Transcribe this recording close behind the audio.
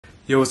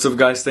Yo, what's up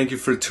guys? Thank you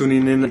for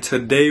tuning in.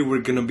 Today we're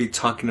gonna be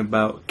talking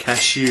about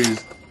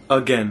cashiers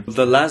again.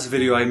 The last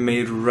video I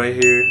made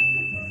right here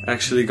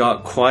actually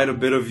got quite a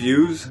bit of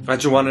views. I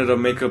just wanted to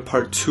make a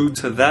part 2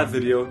 to that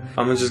video.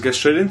 I'm gonna just get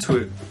straight into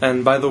it.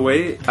 And by the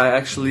way, I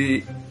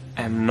actually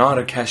am not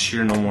a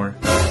cashier no more.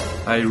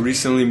 I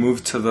recently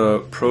moved to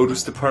the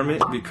produce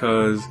department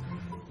because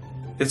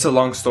it's a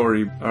long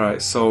story.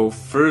 Alright, so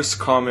first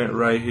comment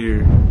right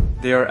here.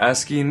 They are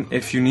asking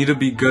if you need to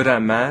be good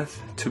at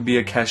math to be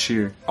a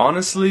cashier.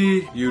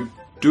 Honestly, you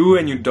do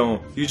and you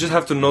don't. You just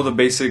have to know the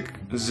basic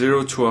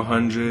 0 to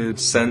 100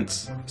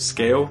 cents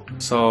scale.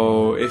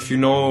 So if you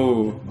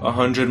know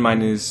 100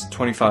 minus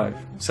 25,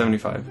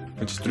 75,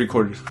 which is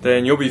 3/4,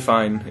 then you'll be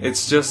fine.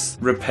 It's just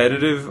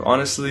repetitive,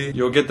 honestly.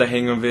 You'll get the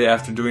hang of it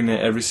after doing it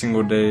every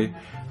single day.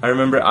 I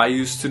remember I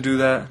used to do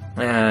that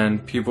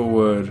and people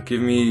would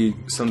give me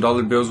some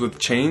dollar bills with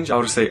change. I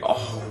would say,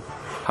 oh,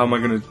 how am I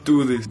gonna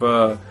do this?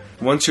 But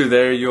once you're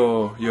there,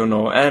 you'll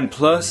know. And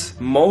plus,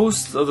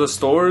 most of the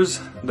stores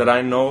that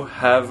I know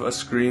have a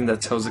screen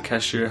that tells the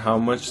cashier how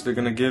much they're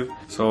gonna give.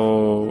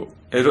 So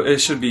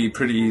it should be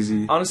pretty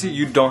easy. Honestly,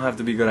 you don't have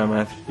to be good at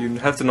math. You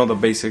have to know the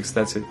basics,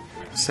 that's it.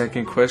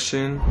 Second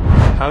question.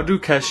 How do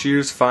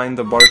cashiers find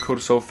the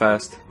barcode so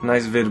fast?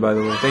 Nice vid, by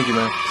the way. Thank you,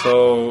 man.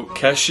 So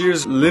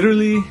cashiers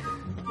literally,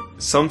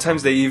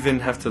 sometimes they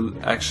even have to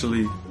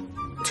actually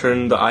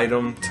turn the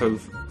item to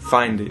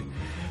find it.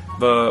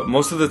 But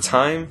most of the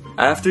time,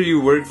 after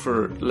you work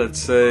for, let's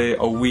say,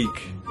 a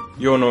week,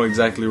 you'll know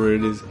exactly where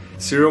it is.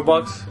 Cereal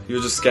box,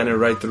 you'll just scan it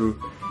right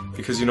through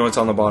because you know it's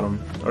on the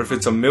bottom. Or if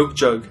it's a milk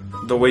jug,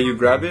 the way you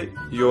grab it,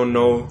 you'll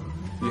know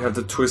you have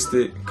to twist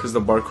it because the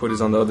barcode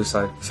is on the other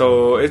side.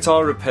 So it's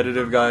all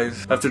repetitive,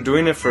 guys. After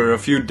doing it for a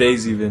few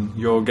days even,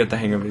 you'll get the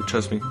hang of it,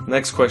 trust me.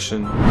 Next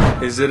question.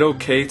 Is it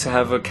okay to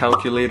have a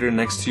calculator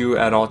next to you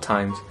at all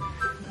times?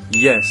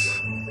 Yes.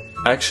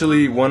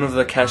 Actually, one of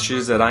the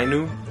cashiers that I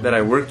knew, that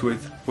I worked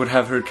with, would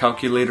have her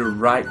calculator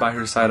right by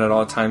her side at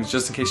all times,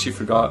 just in case she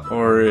forgot,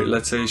 or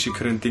let's say she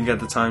couldn't think at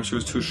the time, she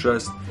was too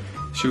stressed.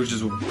 She would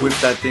just whip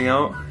that thing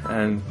out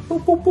and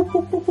boop, boop, boop,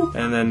 boop, boop, boop,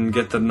 and then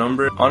get the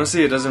number.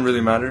 Honestly, it doesn't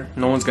really matter.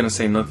 No one's gonna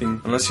say nothing,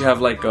 unless you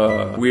have like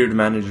a weird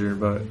manager,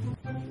 but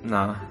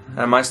nah.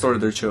 At my store,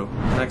 they're chill.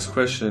 Next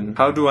question.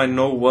 How do I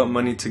know what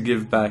money to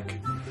give back?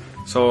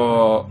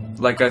 So,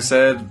 like I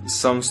said,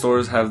 some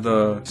stores have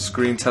the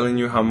screen telling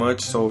you how much,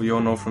 so you'll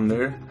know from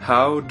there.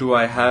 How do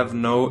I have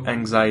no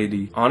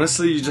anxiety?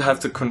 Honestly, you just have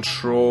to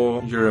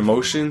control your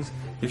emotions.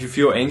 If you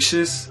feel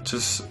anxious,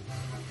 just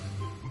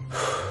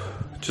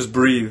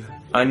breathe.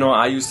 I know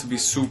I used to be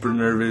super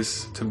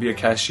nervous to be a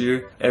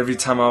cashier. Every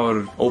time I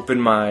would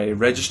open my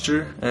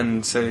register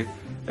and say,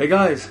 hey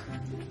guys,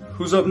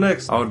 who's up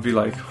next? I would be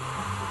like,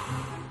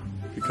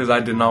 because I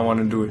did not want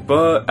to do it.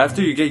 But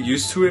after you get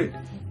used to it,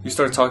 you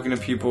start talking to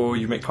people,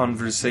 you make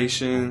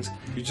conversations,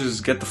 you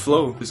just get the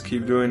flow. Just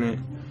keep doing it.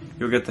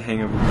 You'll get the hang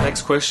of it.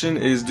 Next question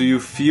is, do you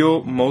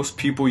feel most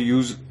people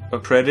use a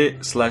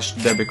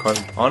credit/debit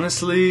card?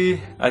 Honestly,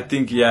 I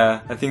think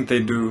they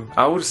do.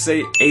 I would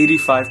say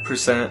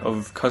 85%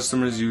 of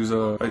customers use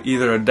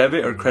either a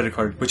debit or credit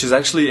card, which is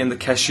actually in the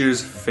cashier's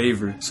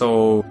favor.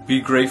 So be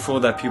grateful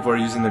that people are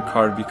using their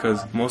card, because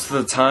most of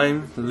the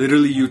time,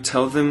 literally you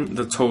tell them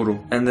the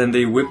total and then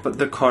they whip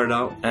the card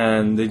out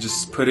and they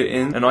just put it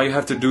in, and all you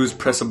have to do is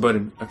press a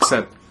button,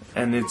 accept,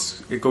 and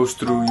it goes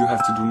through. You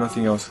have to do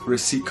nothing else.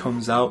 Receipt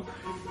comes out,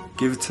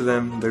 give it to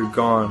them, they're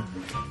gone.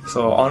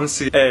 So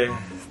honestly, hey,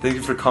 thank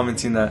you for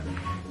commenting that,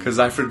 because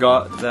I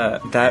forgot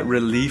that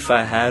relief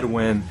I had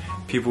when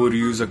people would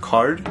use a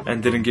card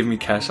and didn't give me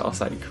cash. I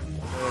was like,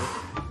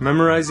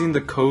 memorizing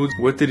the codes.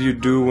 What did you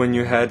do when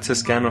you had to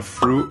scan a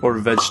fruit or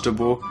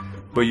vegetable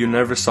but you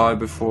never saw it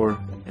before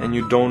and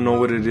you don't know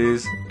what it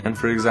is? And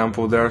for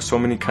example, there are so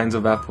many kinds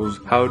of apples.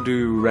 How do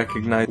you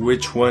recognize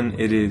which one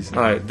it is?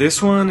 Alright,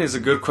 this one is a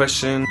good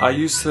question. I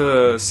used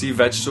to see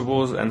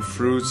vegetables and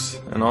fruits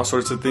and all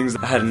sorts of things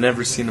I had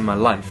never seen in my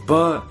life.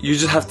 But you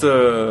just have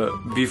to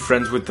be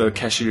friends with the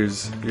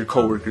cashiers, your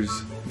coworkers,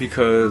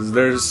 because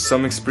there's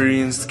some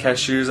experienced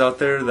cashiers out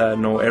there that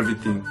know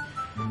everything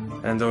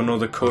and they'll know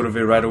the code of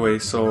it right away.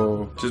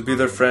 So just be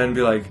their friend,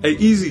 be like, hey,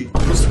 easy,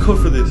 what's the code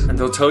for this? And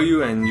they'll tell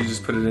you and you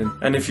just put it in.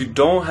 And if you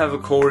don't have a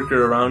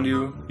coworker around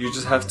you, you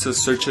just have to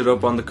search it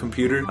up on the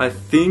computer. I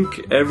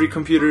think every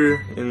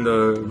computer in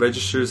the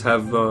registers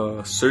have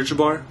a search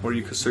bar where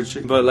you can search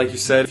it. But like you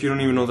said, if you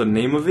don't even know the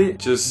name of it,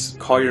 just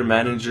call your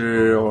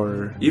manager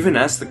or even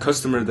ask the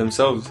customer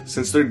themselves.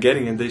 Since they're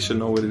getting it, they should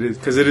know what it is,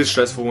 because it is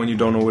stressful when you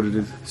don't know what it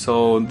is.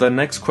 So the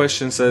next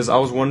question says, I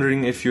was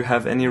wondering if you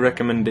have any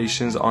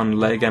recommendations on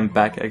leg and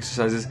back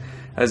exercises,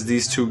 as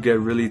these two get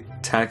really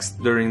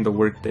taxed during the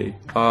workday.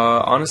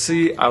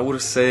 Honestly, I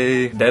would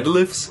say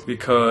deadlifts,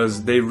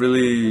 because they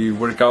really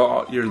work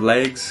out your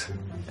legs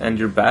and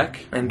your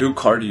back, and do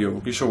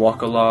cardio. You should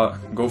walk a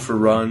lot, go for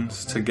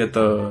runs to get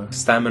the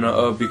stamina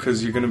up,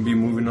 because you're gonna be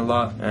moving a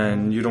lot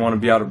and you don't want to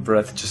be out of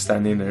breath just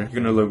standing there.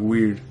 You're gonna look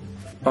weird.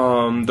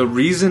 The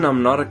reason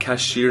I'm not a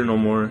cashier no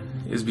more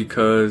is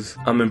because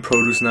I'm in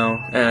produce now,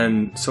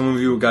 and some of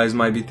you guys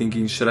might be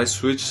thinking, should I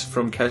switch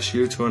from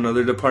cashier to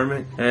another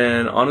department?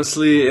 And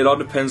honestly, it all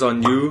depends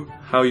on you,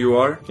 how you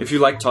are. If you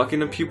like talking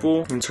to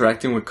people,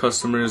 interacting with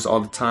customers all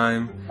the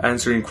time,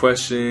 answering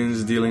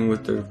questions, dealing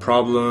with their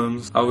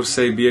problems, I would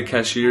say be a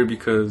cashier,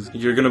 because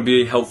you're gonna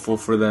be helpful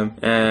for them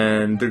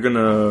and they're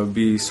gonna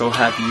be so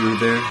happy you're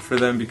there for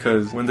them.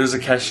 Because when there's a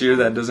cashier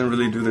that doesn't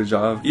really do their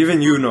job,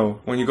 even you know,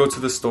 when you go to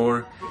the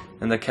store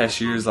and the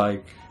cashier is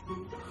like,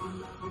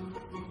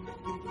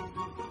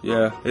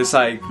 yeah, it's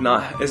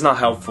not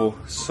helpful.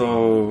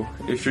 So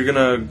if you're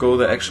gonna go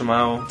the extra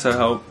mile to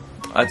help,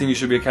 I think you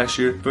should be a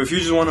cashier. But if you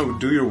just want to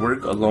do your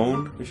work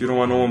alone, if you don't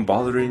want no one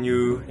bothering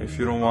you, if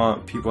you don't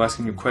want people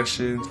asking you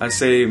questions, I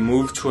say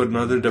move to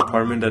another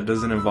department that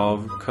doesn't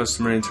involve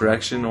customer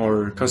interaction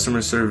or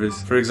customer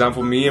service. For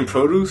example, me in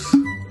produce,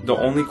 the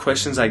only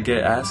questions I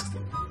get asked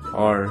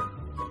are,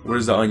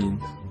 where's the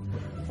onions?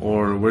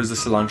 Or where's the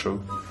cilantro?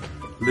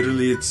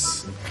 Literally,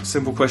 it's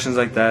simple questions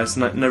like that. It's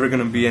never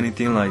gonna be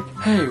anything like,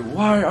 hey,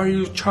 why are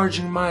you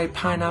charging my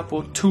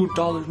pineapple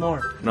 $2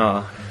 more?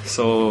 Nah.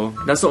 So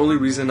that's the only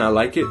reason I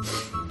like it,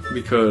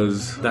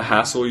 because the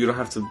hassle, you don't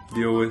have to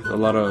deal with a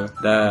lot of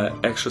that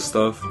extra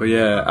stuff. But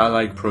yeah, I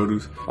like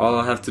produce. All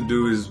I have to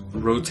do is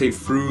rotate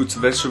fruits,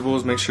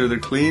 vegetables, make sure they're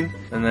clean,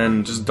 and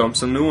then just dump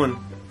some new one.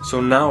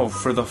 So now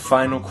for the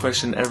final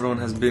question everyone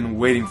has been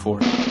waiting for.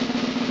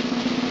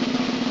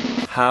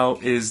 How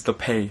is the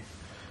pay?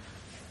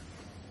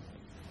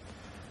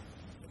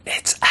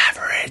 It's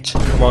average.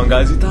 Come on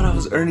guys, you thought I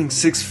was earning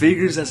 6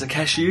 figures as a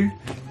cashier?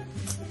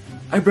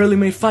 I barely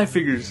made 5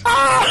 figures.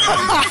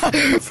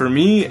 For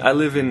me, I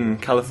live in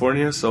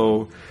California,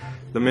 so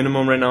the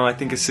minimum right now I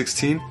think is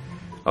 16.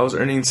 I was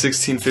earning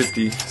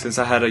 $16.50 since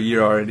I had a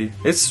year already.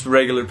 It's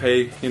regular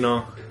pay, you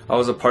know. I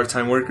was a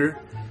part-time worker,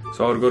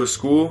 so I would go to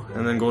school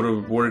and then go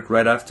to work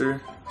right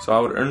after. So I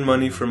would earn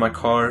money for my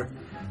car,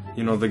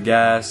 you know, the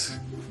gas,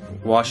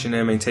 washing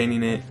it,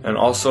 maintaining it, and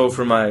also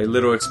for my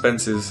little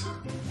expenses.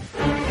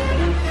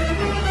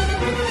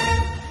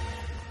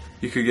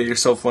 You could get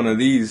yourself one of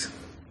these.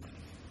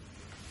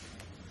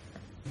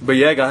 But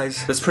yeah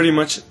guys, that's pretty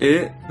much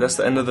it. That's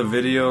the end of the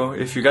video.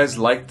 If you guys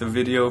liked the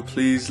video,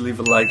 please leave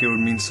a like, it would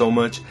mean so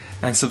much.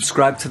 And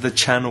subscribe to the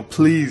channel,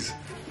 please.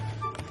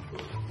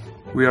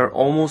 We are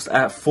almost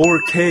at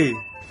 4K.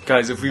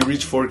 Guys, if we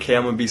reach 4K,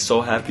 I'm gonna be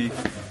so happy.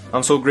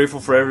 I'm so grateful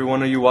for every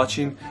one of you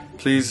watching.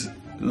 Please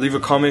leave a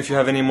comment if you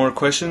have any more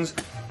questions.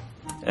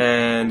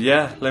 And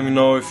yeah, let me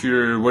know if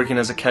you're working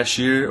as a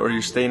cashier or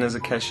you're staying as a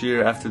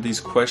cashier after these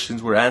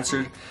questions were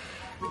answered.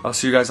 I'll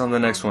see you guys on the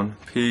next one.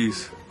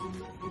 Peace.